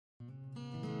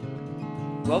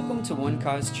Welcome to One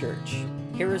Cause Church.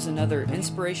 Here is another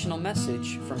inspirational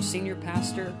message from Senior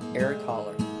Pastor Eric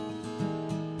Holler.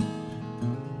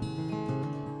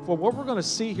 Well, what we're going to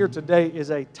see here today is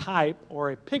a type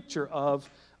or a picture of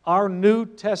our New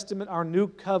Testament, our New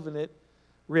Covenant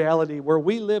reality where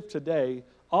we live today,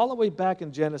 all the way back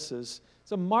in Genesis.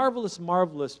 It's a marvelous,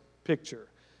 marvelous picture.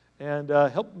 And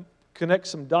help connect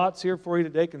some dots here for you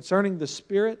today concerning the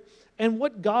Spirit and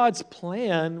what God's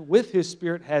plan with His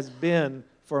Spirit has been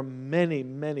for many,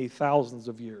 many thousands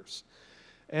of years.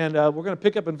 And we're going to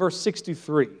pick up in verse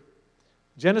 63.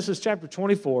 Genesis chapter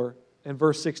 24 and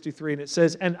verse 63. And it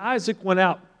says, "And Isaac went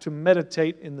out to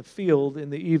meditate in the field in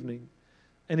the evening,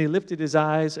 and he lifted his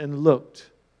eyes and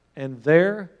looked, and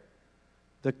there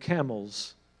the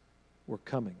camels were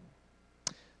coming."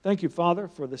 Thank you, Father,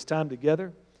 for this time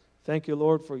together. Thank you,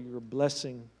 Lord, for your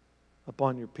blessing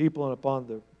upon your people and upon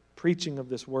the preaching of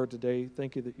this word today.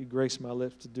 Thank you that you grace my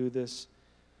lips to do this.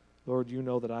 Lord, you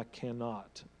know that I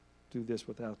cannot do this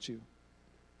without you.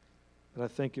 And I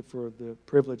thank you for the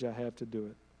privilege I have to do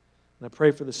it. And I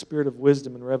pray for the spirit of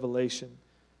wisdom and revelation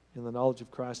in the knowledge of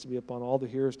Christ to be upon all the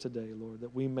hearers today, Lord,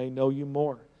 that we may know you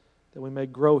more, that we may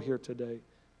grow here today,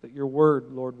 that your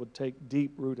word, Lord, would take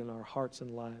deep root in our hearts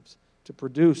and lives to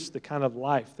produce the kind of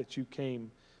life that you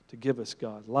came to give us,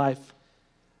 God. Life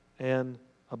and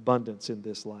abundance in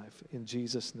this life. In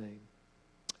Jesus' name,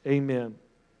 amen.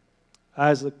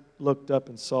 Isaac looked up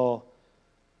and saw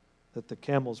that the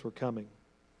camels were coming.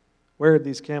 Where had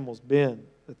these camels been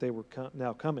that they were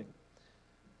now coming?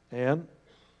 And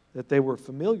that they were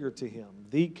familiar to him.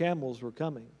 The camels were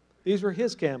coming. These were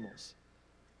his camels.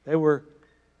 They were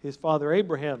his father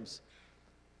Abraham's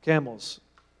camels.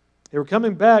 They were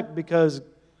coming back because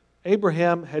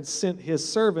Abraham had sent his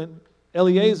servant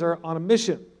Eliezer on a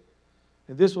mission.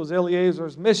 And this was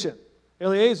Eliezer's mission.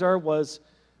 Eliezer was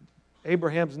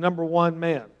Abraham's number one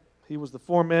man. He was the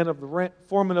foreman of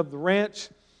the ranch.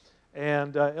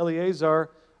 And Eliezer,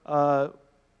 now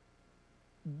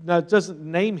it doesn't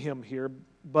name him here,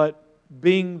 but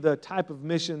being the type of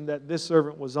mission that this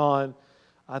servant was on,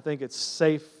 I think it's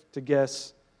safe to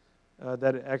guess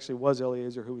that it actually was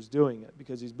Eliezer who was doing it,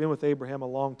 because he's been with Abraham a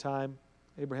long time.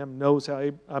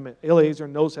 Eliezer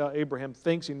knows how Abraham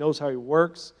thinks. He knows how he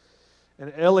works.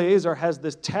 And Eliezer has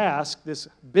this task, this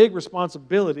big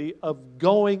responsibility of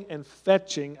going and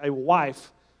fetching a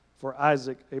wife for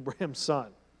Isaac, Abraham's son.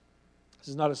 This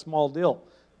is not a small deal,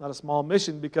 not a small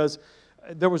mission, because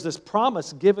there was this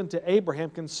promise given to Abraham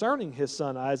concerning his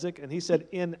son Isaac, and he said,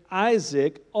 "In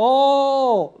Isaac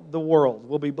all the world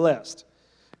will be blessed.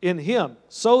 In him,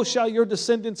 so shall your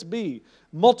descendants be,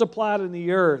 multiplied in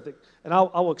the earth. And I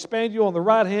will expand you on the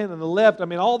right hand and the left." I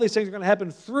mean, all these things are going to happen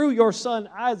through your son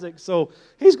Isaac. So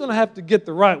he's going to have to get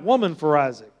the right woman for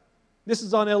Isaac. This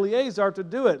is on Eliezer to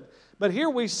do it. But here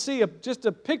we see just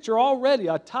a picture already,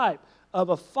 a type of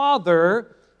a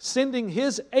father sending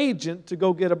his agent to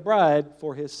go get a bride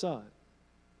for his son.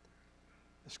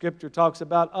 The scripture talks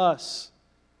about us,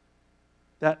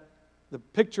 that the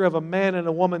picture of a man and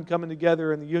a woman coming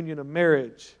together in the union of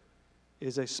marriage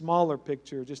is a smaller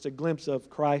picture, just a glimpse of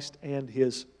Christ and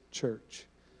His church.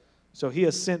 So He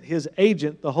has sent His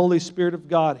agent, the Holy Spirit of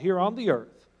God, here on the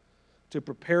earth to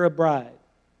prepare a bride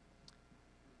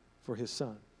for His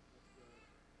Son.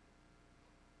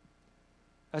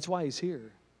 That's why He's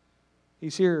here.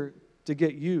 He's here to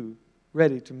get you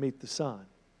ready to meet the Son.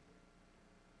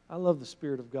 I love the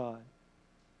Spirit of God.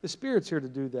 The Spirit's here to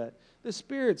do that. The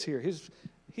Spirit's here.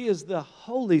 He is the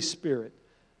Holy Spirit.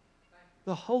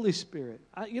 The Holy Spirit.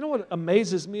 You know what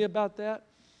amazes me about that?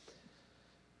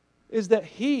 Is that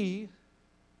He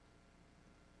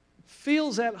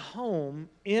feels at home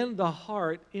in the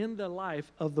heart, in the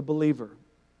life of the believer.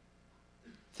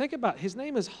 Think about it. His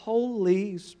name is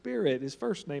Holy Spirit. His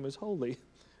first name is Holy,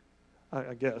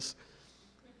 I guess.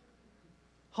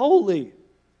 Holy.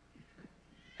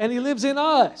 And He lives in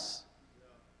us.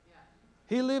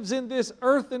 He lives in this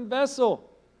earthen vessel.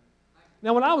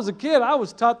 Now, when I was a kid, I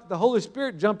was taught that the Holy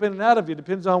Spirit jump in and out of you.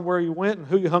 Depends on where you went and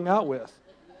who you hung out with.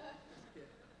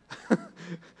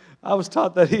 I was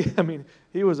taught that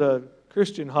he was a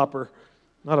Christian hopper,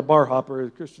 not a bar hopper, he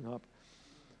was a Christian hopper.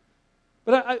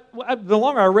 But the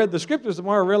longer I read the scriptures, the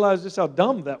more I realized just how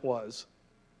dumb that was,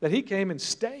 that He came and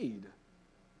stayed.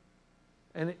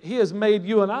 And He has made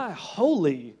you and I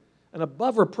holy and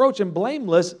above reproach and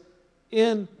blameless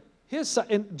in His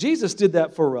sight. And Jesus did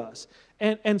that for us.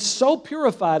 And so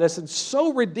purified us and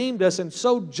so redeemed us and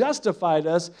so justified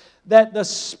us that the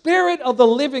Spirit of the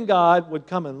living God would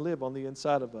come and live on the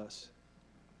inside of us.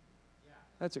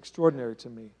 That's extraordinary to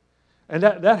me. And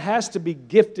that has to be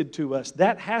gifted to us.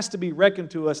 That has to be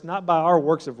reckoned to us, not by our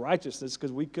works of righteousness,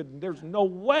 because there's no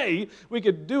way we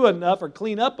could do enough or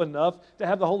clean up enough to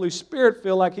have the Holy Spirit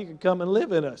feel like He could come and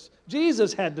live in us.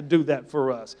 Jesus had to do that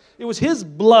for us. It was His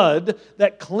blood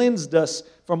that cleansed us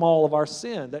from all of our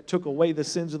sin, that took away the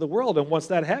sins of the world. And once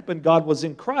that happened, God was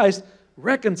in Christ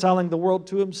reconciling the world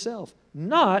to Himself,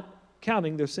 not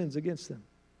counting their sins against them.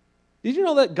 Did you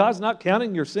know that God's not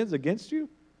counting your sins against you?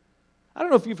 I don't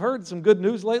know if you've heard some good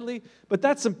news lately, but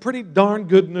that's some pretty darn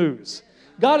good news.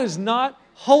 God is not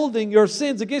holding your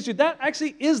sins against you. That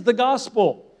actually is the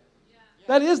gospel.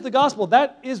 That is the gospel.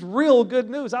 That is real good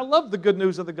news. I love the good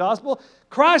news of the gospel.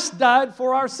 Christ died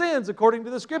for our sins according to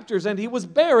the Scriptures, and He was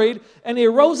buried, and He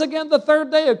rose again the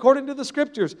third day according to the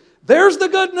Scriptures. There's the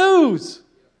good news.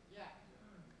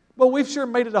 But we've sure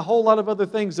made it a whole lot of other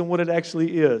things than what it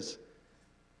actually is.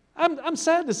 I'm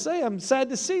sad to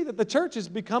see that the church has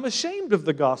become ashamed of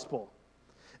the gospel.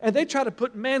 And they try to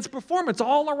put man's performance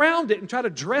all around it and try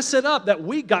to dress it up that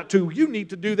you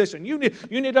need to do this, and you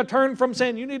need to turn from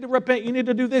sin, you need to repent, you need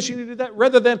to do this, you need to do that,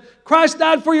 rather than Christ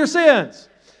died for your sins.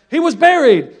 He was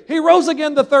buried. He rose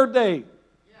again the third day.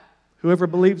 Whoever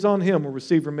believes on Him will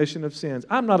receive remission of sins.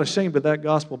 I'm not ashamed of that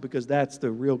gospel because that's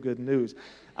the real good news.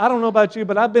 I don't know about you,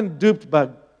 but I've been duped by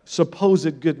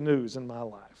supposed good news in my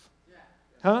life.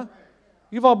 Huh?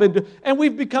 You've all been, and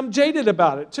we've become jaded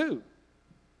about it too.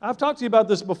 I've talked to you about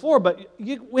this before, but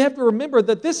we have to remember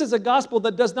that this is a gospel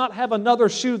that does not have another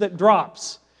shoe that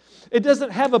drops. It doesn't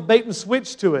have a bait and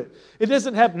switch to it. It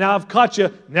doesn't have, now I've caught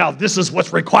you, now this is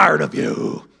what's required of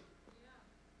you.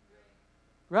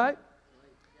 Right?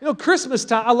 You know, Christmas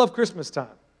time, I love Christmas time.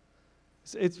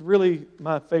 It's really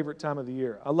my favorite time of the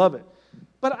year. I love it.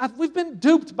 But we've been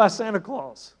duped by Santa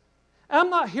Claus. I'm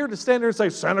not here to stand there and say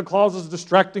Santa Claus is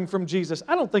distracting from Jesus.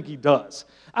 I don't think he does.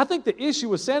 I think the issue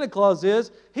with Santa Claus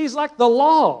is he's like the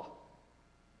law.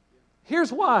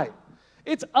 Here's why.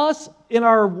 It's us in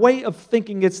our way of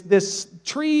thinking. It's this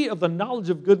tree of the knowledge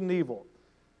of good and evil.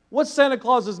 What's Santa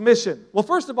Claus's mission? Well,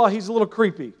 first of all, he's a little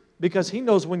creepy because he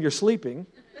knows when you're sleeping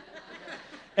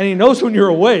and he knows when you're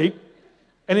awake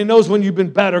and he knows when you've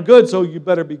been bad or good, so you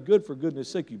better be good for goodness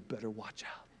sake. You better watch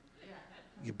out.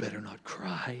 You better not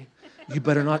cry. You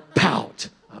better not pout.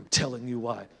 I'm telling you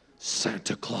why.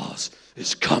 Santa Claus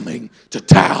is coming to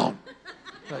town.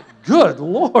 Like, good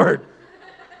Lord.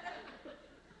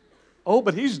 Oh,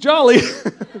 but he's jolly.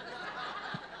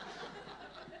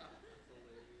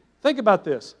 Think about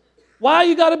this. Why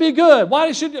you got to be good?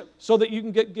 Why should you? So that you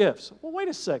can get gifts. Well, wait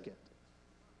a second.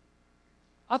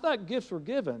 I thought gifts were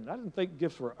given. I didn't think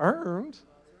gifts were earned.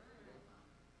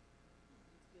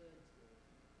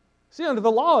 See, under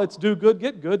the law, it's do good,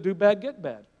 get good, do bad, get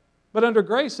bad. But under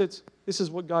grace, it's this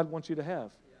is what God wants you to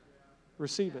have.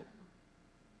 Receive it.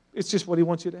 It's just what He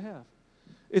wants you to have.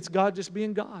 It's God, just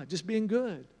being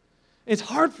good. It's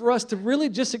hard for us to really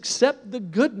just accept the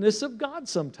goodness of God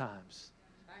sometimes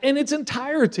in its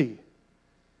entirety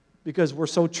because we're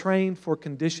so trained for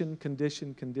condition.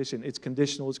 It's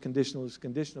conditional,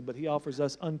 but He offers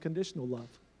us unconditional love.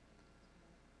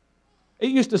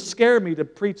 It used to scare me to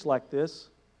preach like this.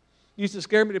 It used to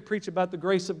scare me to preach about the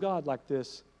grace of God like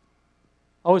this.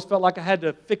 I always felt like I had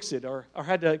to fix it or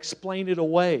had to explain it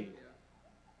away.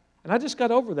 And I just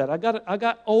got over that. I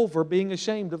got over being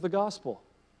ashamed of the gospel.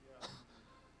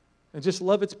 And just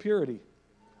love its purity.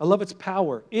 I love its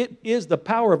power. It is the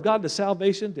power of God to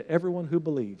salvation to everyone who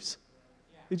believes.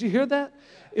 Did you hear that?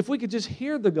 If we could just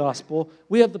hear the gospel,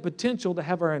 we have the potential to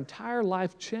have our entire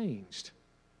life changed.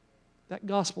 That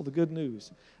gospel, the good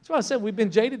news. That's why I said we've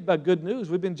been jaded by good news.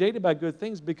 We've been jaded by good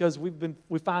things because we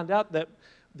find out that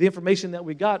the information that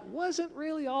we got wasn't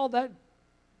really all that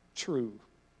true.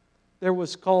 There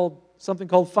was something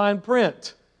called fine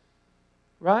print,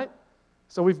 right?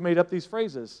 So we've made up these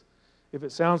phrases. If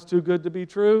it sounds too good to be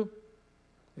true,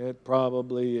 it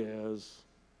probably is.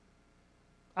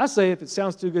 I say if it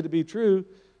sounds too good to be true,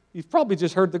 you've probably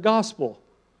just heard the gospel.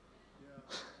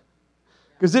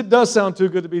 Because it does sound too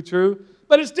good to be true,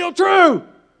 but it's still true.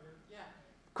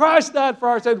 Christ died for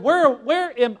our sins.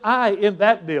 Where am I in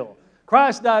that deal?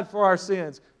 Christ died for our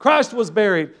sins. Christ was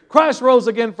buried. Christ rose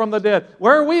again from the dead.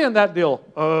 Where are we in that deal?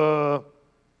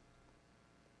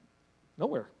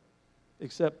 Nowhere,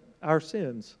 except our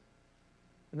sins.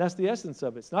 And that's the essence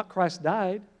of it. It's not Christ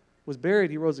died, was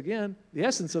buried, He rose again. The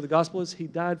essence of the gospel is He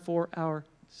died for our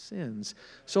sins.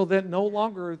 So that no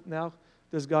longer now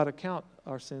does God account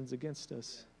our sins against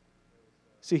us.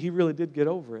 See, He really did get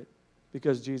over it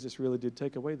because Jesus really did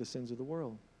take away the sins of the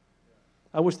world.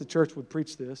 I wish the church would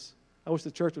preach this. I wish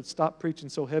the church would stop preaching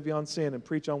so heavy on sin and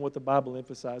preach on what the Bible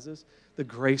emphasizes, the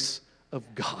grace of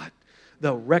God,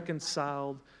 the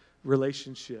reconciled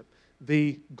relationship,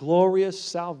 the glorious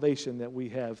salvation that we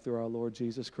have through our Lord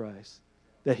Jesus Christ,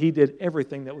 that He did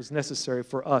everything that was necessary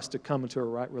for us to come into a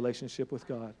right relationship with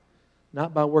God,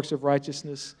 not by works of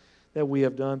righteousness that we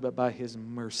have done, but by His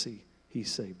mercy He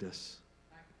saved us.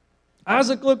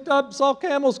 Isaac looked up, saw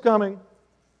camels coming.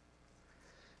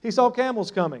 He saw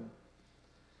camels coming.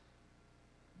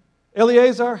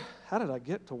 Eliezer, how did I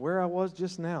get to where I was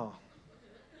just now?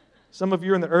 Some of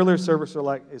you in the earlier service are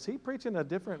like, is he preaching a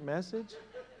different message?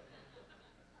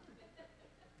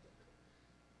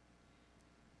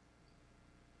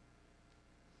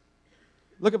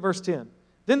 Look at verse 10.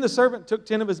 Then the servant took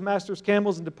 10 of his master's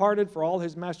camels and departed, for all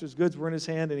his master's goods were in his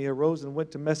hand, and he arose and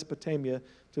went to Mesopotamia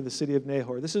to the city of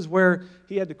Nahor. This is where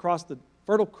he had to cross the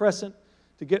Fertile Crescent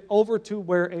to get over to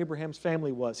where Abraham's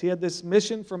family was. He had this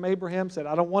mission from Abraham, said,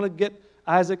 I don't want to get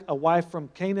Isaac a wife from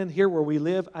Canaan here where we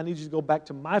live. I need you to go back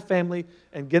to my family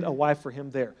and get a wife for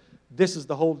him there. This is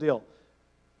the whole deal.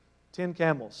 10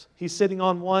 camels. He's sitting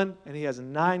on one, and he has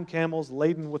 9 camels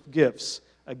laden with gifts.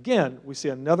 Again, we see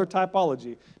another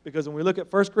typology, because when we look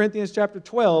at 1 Corinthians chapter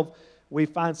 12, we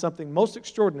find something most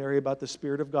extraordinary about the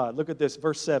Spirit of God. Look at this,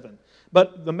 verse 7.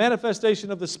 But the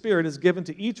manifestation of the Spirit is given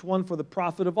to each one for the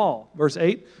profit of all. Verse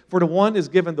 8, for to one is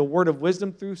given the word of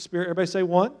wisdom through Spirit. Everybody say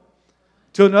one.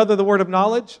 To another the word of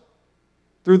knowledge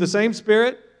through the same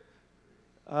Spirit.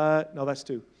 No, that's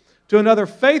 2. To another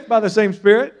faith by the same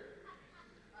Spirit.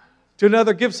 To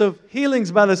another gifts of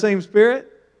healings by the same Spirit.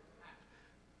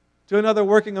 To another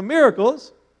working of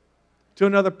miracles. To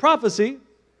another prophecy.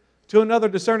 To another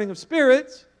discerning of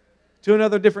spirits. To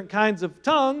another different kinds of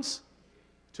tongues.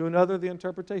 To another the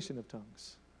interpretation of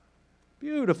tongues.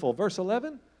 Beautiful. Verse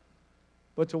 11.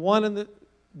 But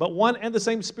one and the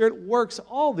same Spirit works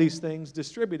all these things,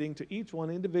 distributing to each one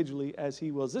individually as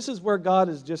He wills. This is where God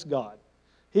is just God.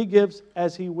 He gives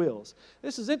as He wills.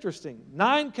 This is interesting.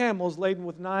 9 camels laden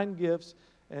with 9 gifts,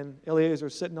 and Eliezer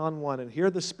sitting on one. And here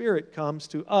the Spirit comes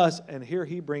to us, and here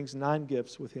He brings 9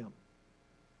 gifts with Him.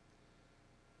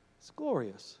 It's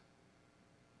glorious.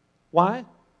 Why?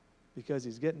 Because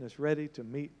He's getting us ready to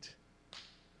meet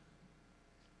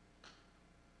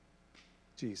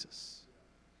Jesus,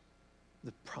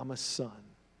 the promised Son.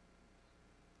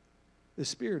 The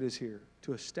Spirit is here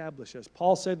to establish us.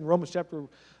 Paul said in Romans chapter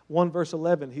 1, verse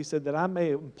 11, he said that I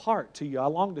may impart to you, I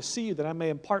long to see you, that I may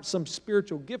impart some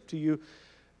spiritual gift to you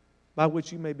by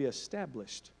which you may be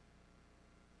established.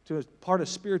 To impart a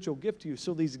spiritual gift to you.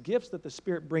 So these gifts that the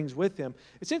Spirit brings with Him.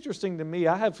 It's interesting to me,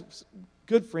 I have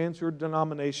good friends who are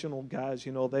denominational guys,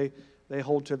 you know, they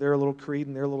hold to their little creed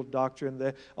and their little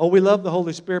doctrine. We love the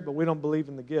Holy Spirit, but we don't believe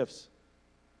in the gifts.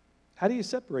 How do you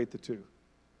separate the two?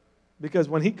 Because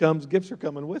when He comes, gifts are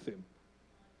coming with Him.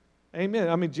 Amen.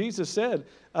 I mean, Jesus said,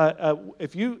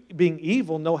 if you, being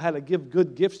evil, know how to give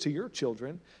good gifts to your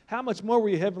children, how much more will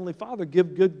your Heavenly Father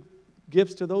give good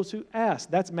gifts to those who ask?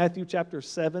 That's Matthew chapter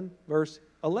 7, verse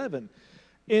 11.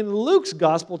 In Luke's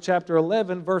Gospel, chapter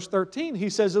 11, verse 13, he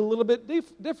says it a little bit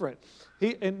different.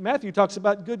 In Matthew talks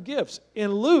about good gifts.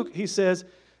 In Luke, he says,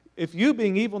 if you,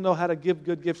 being evil, know how to give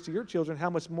good gifts to your children, how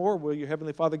much more will your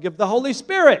Heavenly Father give the Holy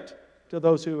Spirit to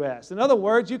those who ask? In other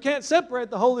words, you can't separate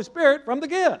the Holy Spirit from the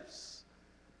gifts.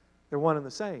 They're one and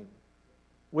the same.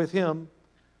 With Him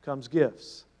comes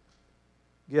gifts.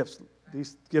 Gifts,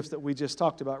 these gifts that we just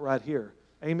talked about right here.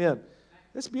 Amen.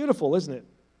 It's beautiful, isn't it?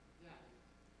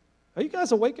 Are you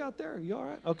guys awake out there? Are you all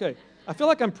right? Okay. I feel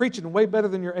like I'm preaching way better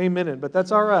than you're amening, but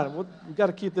that's all right. We've got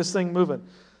to keep this thing moving.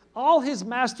 All His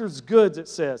master's goods, it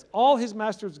says, all His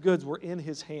master's goods were in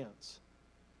His hands.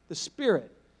 The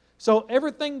Spirit. So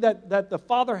everything that the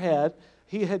Father had,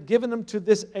 He had given them to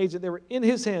this agent. They were in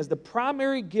His hands. The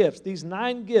primary gifts, these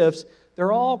 9 gifts, there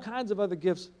are all kinds of other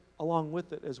gifts along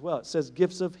with it as well. It says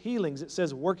gifts of healings. It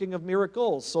says working of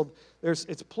miracles. So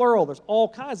it's plural. There's all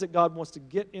kinds that God wants to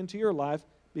get into your life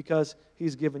because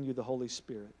He's given you the Holy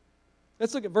Spirit.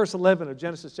 Let's look at verse 11 of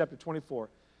Genesis chapter 24.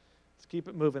 Let's keep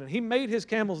it moving. And He made His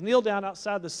camels kneel down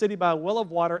outside the city by a well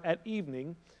of water at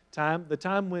evening time, the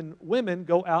time when women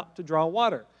go out to draw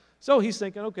water. So He's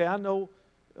thinking, okay, I know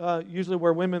usually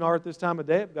where women are at this time of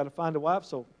day. I've got to find a wife,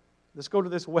 so let's go to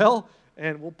this well,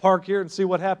 and we'll park here and see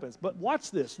what happens. But watch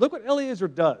this. Look what Eliezer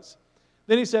does.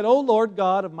 Then he said, O Lord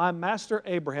God of my master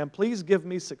Abraham, please give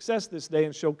me success this day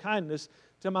and show kindness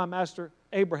to my master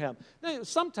Abraham. Now,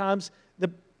 sometimes,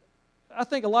 I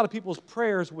think a lot of people's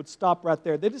prayers would stop right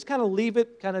there. They just kind of leave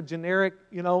it kind of generic,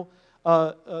 you know,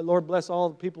 Lord bless all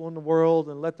the people in the world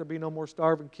and let there be no more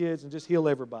starving kids and just heal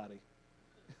everybody.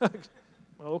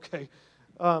 Okay.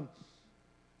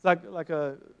 It's like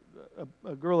a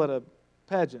girl at a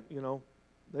pageant, you know.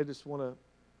 They just want to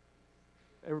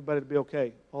everybody to be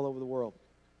okay all over the world.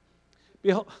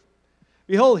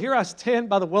 Behold, here I stand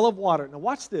by the well of water. Now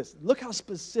watch this. Look how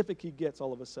specific he gets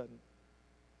all of a sudden.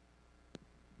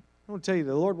 I want to tell you,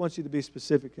 the Lord wants you to be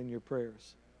specific in your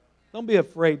prayers. Don't be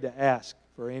afraid to ask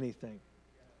for anything.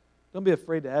 Don't be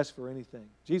afraid to ask for anything.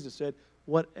 Jesus said,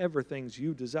 whatever things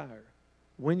you desire,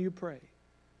 when you pray,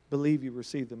 believe you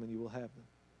receive them and you will have them.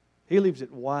 He leaves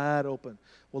it wide open.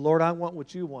 Well, Lord, I want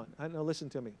what you want. I know, listen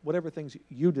to me. Whatever things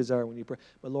you desire when you pray.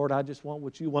 But Lord, I just want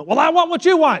what you want. Well, I want what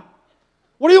you want.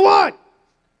 What do you want?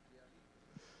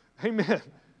 Amen.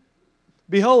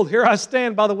 Behold, here I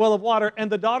stand by the well of water,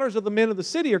 and the daughters of the men of the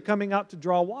city are coming out to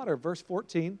draw water. Verse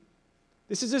 14.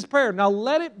 This is his prayer. Now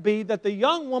let it be that the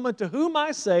young woman to whom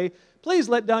I say, please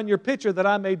let down your pitcher that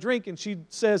I may drink. And she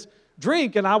says,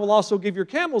 drink, and I will also give your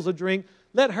camels a drink.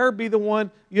 Let her be the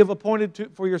one you have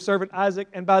appointed for your servant Isaac.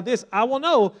 And by this I will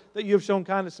know that you have shown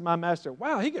kindness to my master.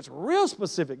 Wow, he gets real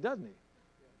specific, doesn't he?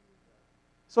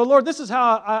 So Lord, this is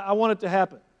how I want it to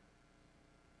happen.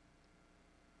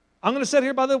 I'm going to sit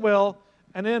here by the well,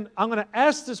 and then I'm going to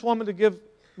ask this woman to give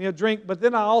me a drink, but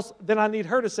then I need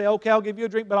her to say, okay, I'll give you a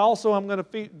drink, but also I'm going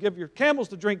to give your camels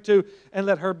to drink too, and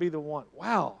let her be the one.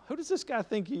 Wow, who does this guy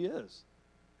think he is?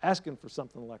 Asking for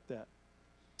something like that.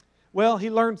 Well, he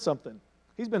learned something.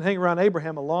 He's been hanging around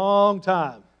Abraham a long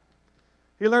time.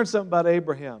 He learned something about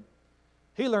Abraham.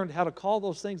 He learned how to call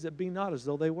those things that be not as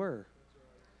though they were.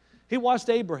 He watched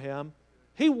Abraham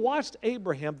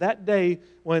that day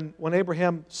when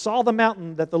Abraham saw the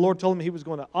mountain that the Lord told him he was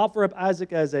going to offer up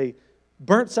Isaac as a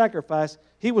burnt sacrifice.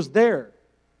 He was there.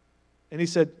 And he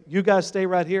said, you guys stay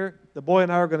right here. The boy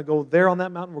and I are going to go there on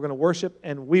that mountain. We're going to worship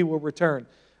and we will return.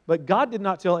 But God did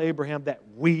not tell Abraham that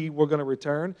we were going to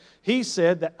return. He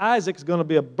said that Isaac's going to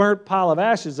be a burnt pile of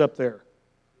ashes up there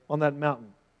on that mountain.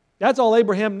 That's all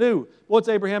Abraham knew. What's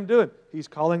Abraham doing? He's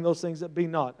calling those things that be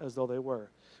not as though they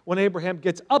were. When Abraham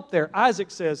gets up there, Isaac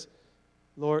says,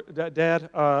 Lord, Dad,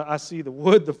 I see the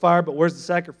wood, the fire, but where's the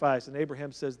sacrifice? And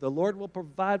Abraham says, the Lord will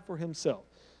provide for himself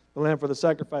the lamb for the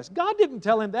sacrifice. God didn't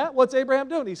tell him that. What's Abraham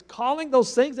doing? He's calling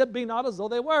those things that be not as though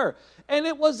they were. And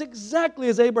it was exactly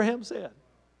as Abraham said.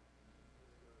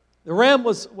 The ram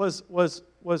was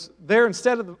there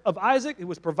instead of Isaac. It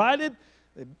was provided.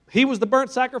 He was the burnt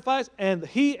sacrifice, and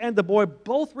he and the boy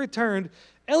both returned.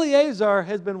 Eleazar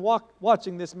has been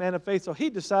watching this man of faith, so he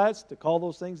decides to call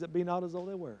those things that be not as though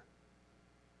they were.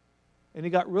 And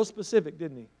he got real specific,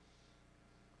 didn't he?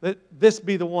 Let this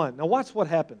be the one. Now watch what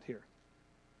happened here.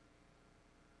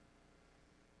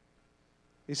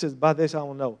 He says, by this I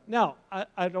will know. Now,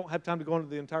 I don't have time to go into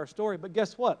the entire story, but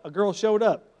guess what? A girl showed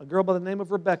up, a girl by the name of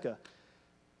Rebecca.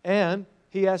 And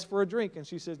he asked for a drink, and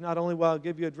she says, not only will I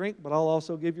give you a drink, but I'll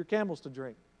also give your camels to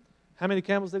drink. How many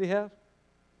camels did he have?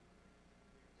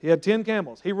 He had 10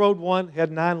 camels. He rode one, he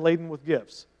had 9 laden with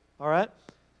gifts. All right?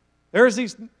 There's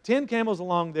these 10 camels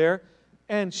along there,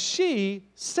 and she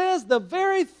says the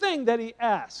very thing that he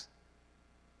asked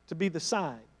to be the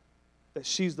sign that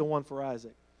she's the one for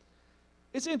Isaac.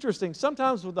 It's interesting.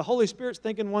 Sometimes the Holy Spirit's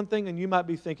thinking one thing and you might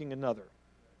be thinking another.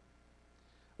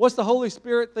 What's the Holy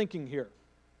Spirit thinking here?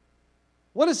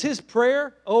 What is his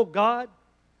prayer? Oh, God,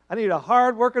 I need a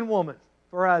hard-working woman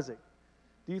for Isaac.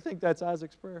 Do you think that's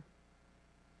Isaac's prayer?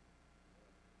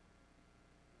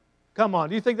 Come on,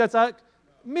 do you think that's Isaac?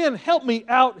 Men, help me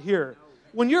out here.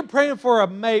 When you're praying for a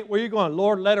mate, where you're going,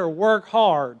 Lord, let her work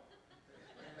hard.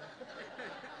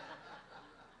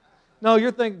 No,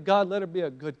 you're thinking, God, let her be a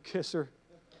good kisser.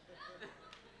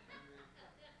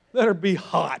 Let her be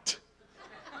hot.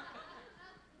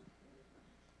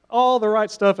 All the right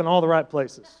stuff in all the right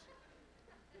places.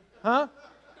 Huh?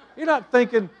 You're not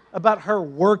thinking about her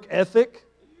work ethic.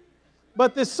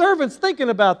 But this servant's thinking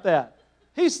about that.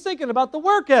 He's thinking about the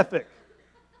work ethic.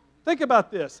 Think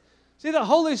about this. See, the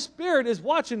Holy Spirit is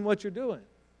watching what you're doing.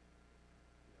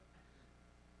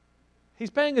 He's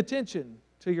paying attention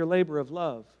to your labor of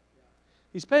love.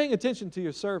 He's paying attention to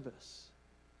your service.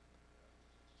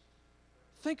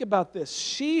 Think about this.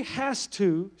 She has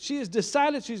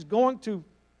decided she's going to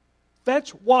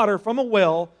fetch water from a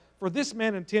well for this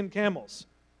man and 10 camels.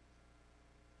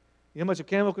 You know how much a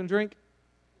camel can drink?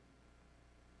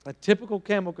 A typical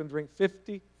camel can drink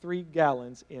 53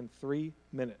 gallons in 3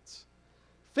 minutes.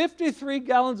 53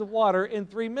 gallons of water in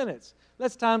 3 minutes.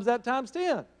 Let's times that times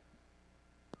 10.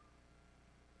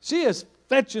 She is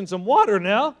fetching some water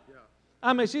now.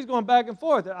 I mean, she's going back and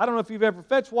forth. I don't know if you've ever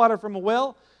fetched water from a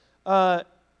well. I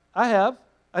have.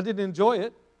 I didn't enjoy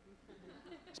it,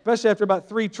 especially after about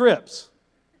 3 trips.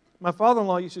 My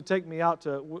father-in-law used to take me out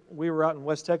to, we were out in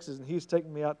West Texas, and he was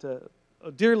taking me out to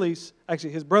Deer Lease.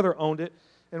 Actually, his brother owned it,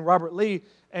 and Robert Lee.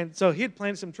 And so he had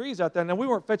planted some trees out there. Now, we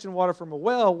weren't fetching water from a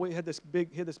well. We had this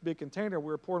big container. We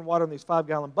were pouring water in these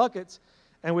 5-gallon buckets,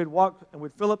 and we'd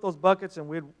fill up those buckets, and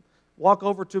we'd walk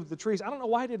over to the trees. I don't know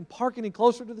why I didn't park any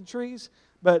closer to the trees,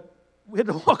 but we had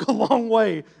to walk a long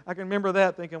way. I can remember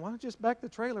that, thinking, why don't you just back the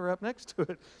trailer up next to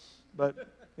it? But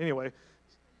anyway,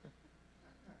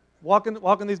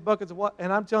 walking these buckets of water,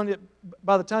 and I'm telling you,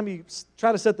 by the time you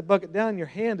try to set the bucket down, your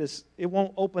hand it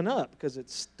won't open up because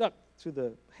it's stuck to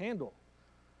the handle.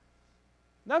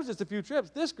 And that was just a few trips.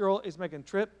 This girl is making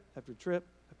trip after trip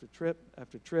after trip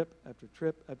after trip after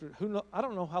trip after. I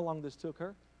don't know how long this took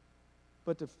her,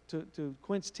 but to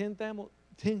quench 10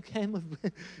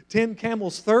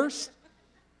 camels' thirst,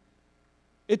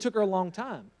 it took her a long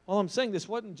time. All I'm saying, this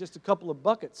wasn't just a couple of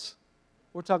buckets.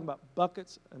 We're talking about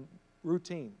buckets and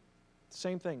routine.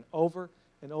 Same thing over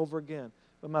and over again.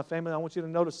 But my family, I want you to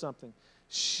notice something.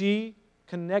 She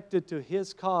connected to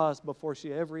his cause before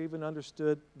she ever even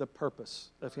understood the purpose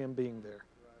of him being there.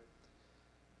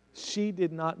 She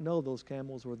did not know those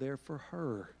camels were there for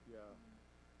her.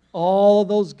 All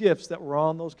those gifts that were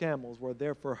on those camels were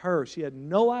there for her. She had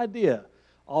no idea.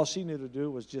 All she knew to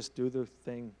do was just do the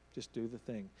thing. Just do the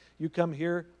thing. You come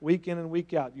here week in and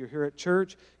week out. You're here at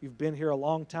church. You've been here a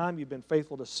long time. You've been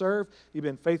faithful to serve. You've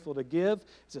been faithful to give.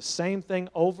 It's the same thing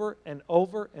over and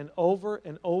over and over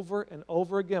and over and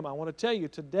over again. I want to tell you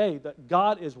today that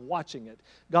God is watching it.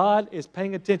 God is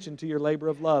paying attention to your labor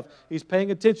of love. He's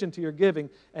paying attention to your giving,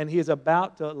 and He is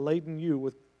about to laden you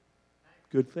with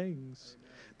good things.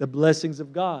 The blessings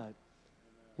of God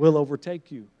will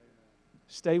overtake you.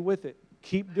 Stay with it.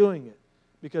 Keep doing it.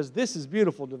 Because this is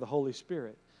beautiful to the Holy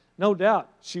Spirit. No doubt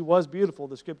she was beautiful,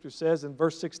 the Scripture says in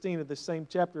verse 16 of this same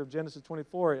chapter of Genesis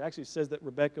 24. It actually says that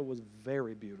Rebekah was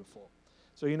very beautiful.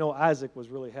 So you know Isaac was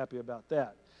really happy about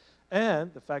that.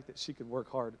 And the fact that she could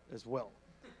work hard as well.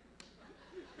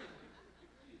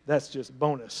 That's just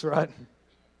bonus, right?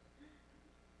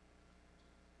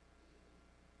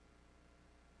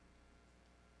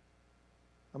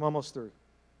 I'm almost through.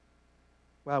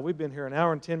 Wow, we've been here an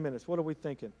hour and 10 minutes. What are we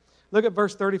thinking? Look at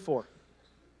verse 34.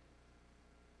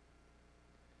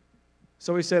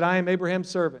 So he said, I am Abraham's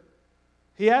servant.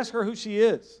 He asked her who she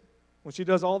is when she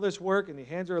does all this work, and he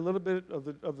hands her a little bit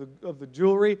of the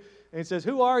jewelry, and he says,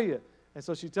 who are you? And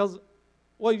so she tells,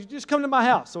 well, you just come to my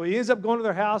house. So he ends up going to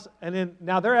their house, and then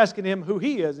now they're asking him who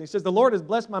he is. And he says, the Lord has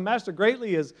blessed my master greatly.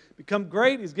 He has become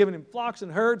great. He's given him flocks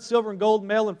and herds, silver and gold,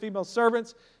 male and female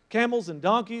servants, camels and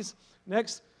donkeys.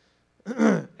 Next.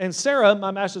 And Sarah, my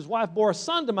master's wife, bore a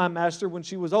son to my master when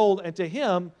she was old, and to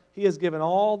him he has given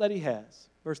all that he has.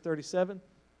 Verse 37.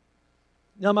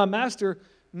 Now my master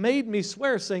made me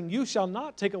swear, saying, you shall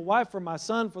not take a wife for my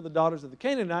son for the daughters of the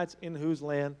Canaanites, in whose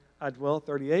land I dwell.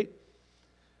 38.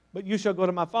 But you shall go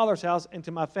to my father's house and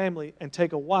to my family and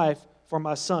take a wife for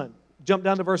my son. Jump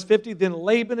down to verse 50. Then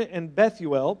Laban and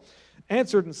Bethuel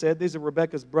answered and said, these are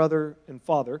Rebekah's brother and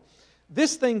father,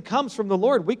 this thing comes from the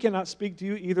Lord. We cannot speak to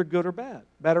you either good or bad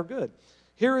or good.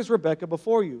 Here is Rebekah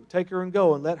before you. Take her and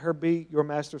go, and let her be your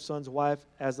master's son's wife,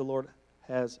 as the Lord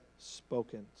has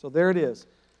spoken. So there it is.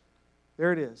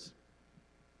 There it is.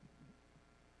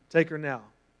 Take her now.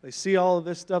 They see all of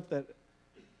this stuff,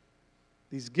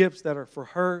 these gifts that are for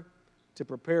her, to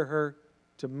prepare her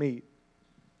to meet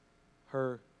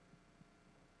her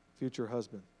future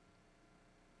husband.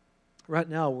 Right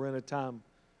now, we're in a time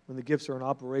when the gifts are in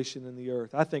operation in the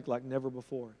earth, I think like never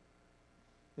before.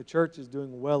 The church is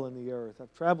doing well in the earth.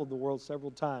 I've traveled the world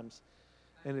several times,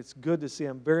 and it's good to see.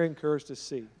 I'm very encouraged to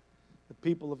see the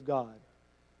people of God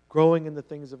growing in the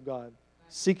things of God,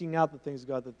 seeking out the things of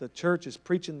God, that the church is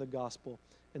preaching the gospel,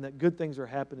 and that good things are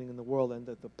happening in the world, and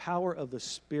that the power of the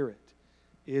Spirit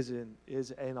is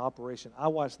in operation. I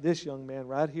watched this young man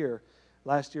right here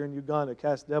last year in Uganda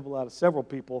cast the devil out of several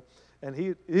people, and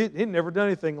he'd never done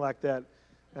anything like that.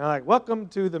 And I'm like, welcome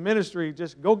to the ministry,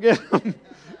 just go get him.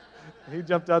 He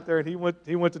jumped out there and he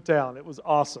went to town. It was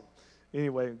awesome.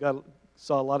 Anyway,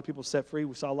 saw a lot of people set free.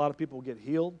 We saw a lot of people get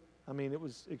healed. I mean, it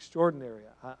was extraordinary.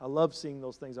 I love seeing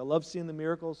those things. I love seeing the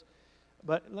miracles.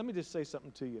 But let me just say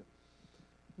something to you.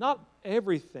 Not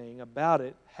everything about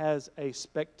it has a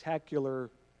spectacular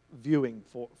viewing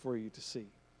for you to see.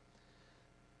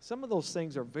 Some of those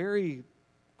things are very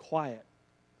quiet.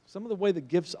 Some of the way the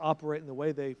gifts operate and the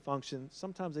way they function,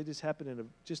 sometimes they just happen in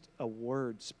just a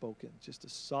word spoken, just a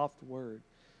soft word.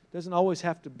 It doesn't always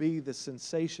have to be the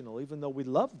sensational, even though we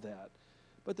love that.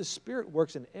 But the Spirit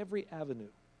works in every avenue,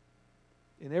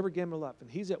 in every game of life. And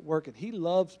He's at work, and He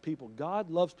loves people. God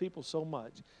loves people so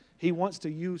much. He wants to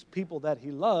use people that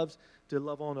He loves to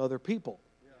love on other people.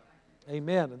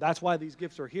 Amen. And that's why these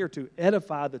gifts are here, to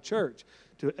edify the church,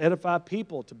 to edify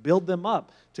people, to build them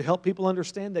up, to help people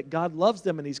understand that God loves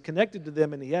them and He's connected to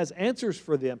them and He has answers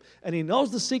for them and He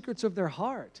knows the secrets of their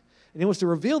heart. And He wants to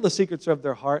reveal the secrets of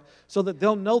their heart so that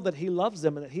they'll know that He loves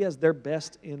them and that He has their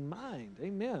best in mind.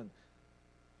 Amen.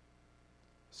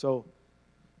 So,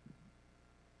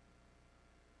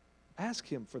 ask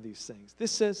Him for these things.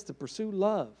 This says to pursue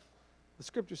love. The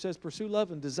Scripture says pursue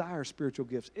love and desire spiritual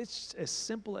gifts. It's as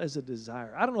simple as a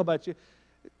desire. I don't know about you.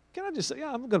 Can I just say,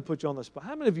 I'm going to put you on the spot.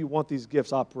 How many of you want these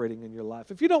gifts operating in your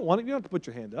life? If you don't want it, you don't have to put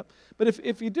your hand up. But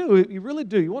if you do, if you really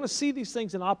do, you want to see these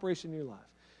things in operation in your life,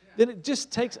 then it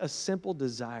just takes a simple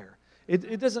desire.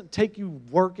 It doesn't take you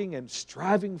working and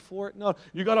striving for it. No,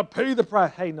 you got to pay the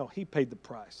price. Hey, no, He paid the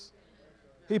price.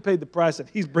 He paid the price and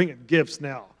He's bringing gifts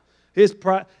now.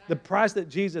 The price that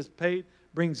Jesus paid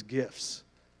brings gifts.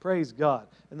 Praise God.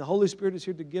 And the Holy Spirit is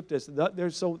here to gift us.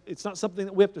 So it's not something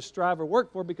that we have to strive or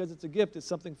work for because it's a gift. It's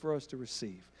something for us to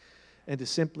receive. And to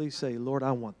simply say, Lord,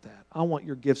 I want that. I want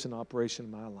your gifts in operation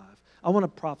in my life. I want to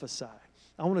prophesy.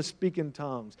 I want to speak in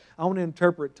tongues. I want to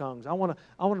interpret tongues. I want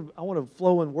to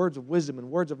flow in words of wisdom and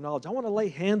words of knowledge. I want to lay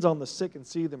hands on the sick and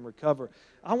see them recover.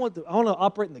 I want to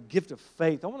operate in the gift of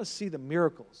faith. I want to see the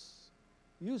miracles.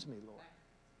 Use me, Lord.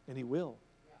 And He will.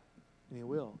 And He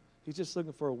will. He's just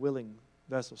looking for a willing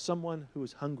vessel, someone who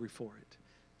is hungry for it.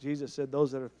 Jesus said,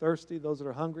 those that are thirsty, those that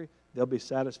are hungry, they'll be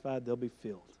satisfied, they'll be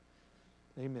filled.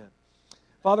 Amen.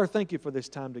 Father, thank you for this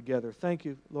time together. Thank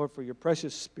you, Lord, for your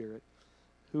precious Spirit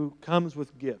who comes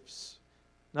with gifts.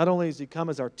 Not only has He come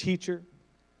as our teacher,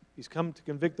 He's come to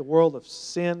convict the world of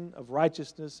sin, of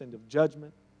righteousness, and of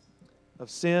judgment. Of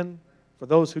sin for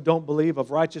those who don't believe,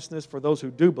 of righteousness for those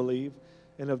who do believe,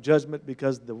 and of judgment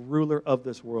because the ruler of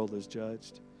this world is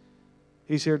judged.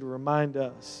 He's here to remind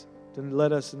us, to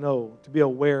let us know, to be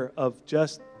aware of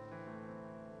just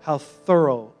how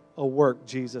thorough a work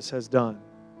Jesus has done.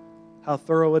 How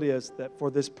thorough it is that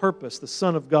for this purpose, the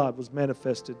Son of God was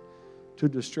manifested to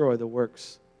destroy the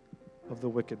works of the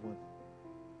wicked one.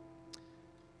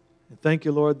 And thank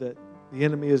you, Lord, that the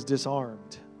enemy is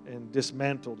disarmed and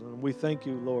dismantled. And we thank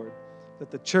you, Lord,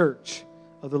 that the church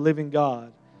of the living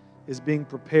God is being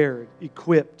prepared,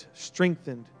 equipped,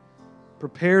 strengthened,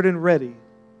 prepared and ready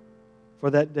for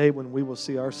that day when we will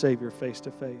see our Savior face to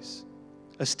face.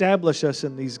 Establish us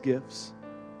in these gifts.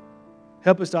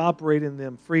 Help us to operate in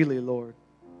them freely, Lord.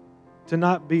 To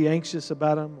not be anxious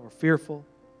about them or fearful.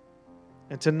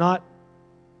 And to not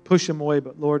push them away,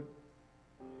 but Lord,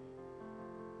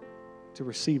 to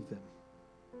receive them.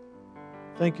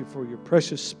 Thank you for your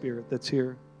precious Spirit that's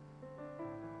here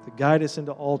to guide us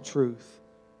into all truth,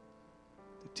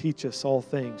 to teach us all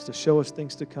things, to show us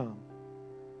things to come,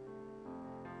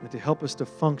 and to help us to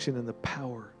function in the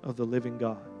power of the living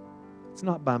God. It's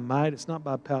not by might, it's not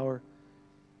by power,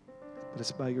 but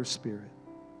it's by your Spirit.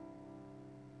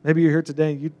 Maybe you're here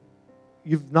today and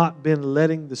you've not been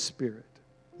letting the Spirit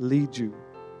lead you.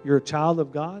 You're a child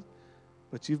of God,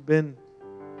 but you've been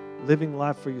living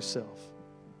life for yourself.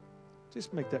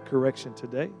 Just make that correction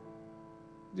today.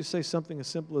 Just say something as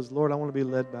simple as, Lord, I want to be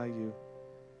led by you.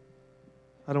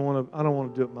 I don't want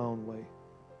to do it my own way.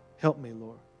 Help me,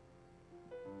 Lord.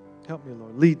 Help me,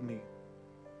 Lord. Lead me.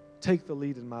 Take the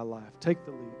lead in my life. Take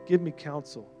the lead. Give me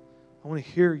counsel. I want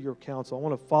to hear your counsel. I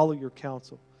want to follow your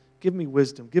counsel. Give me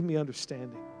wisdom. Give me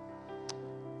understanding.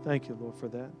 Thank you, Lord, for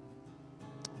that.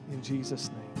 In Jesus'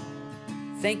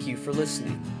 name. Thank you for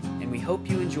listening, and we hope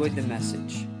you enjoyed the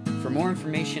message. For more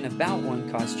information about One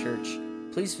Cause Church,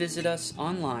 please visit us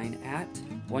online at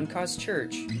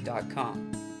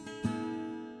onecausechurch.com.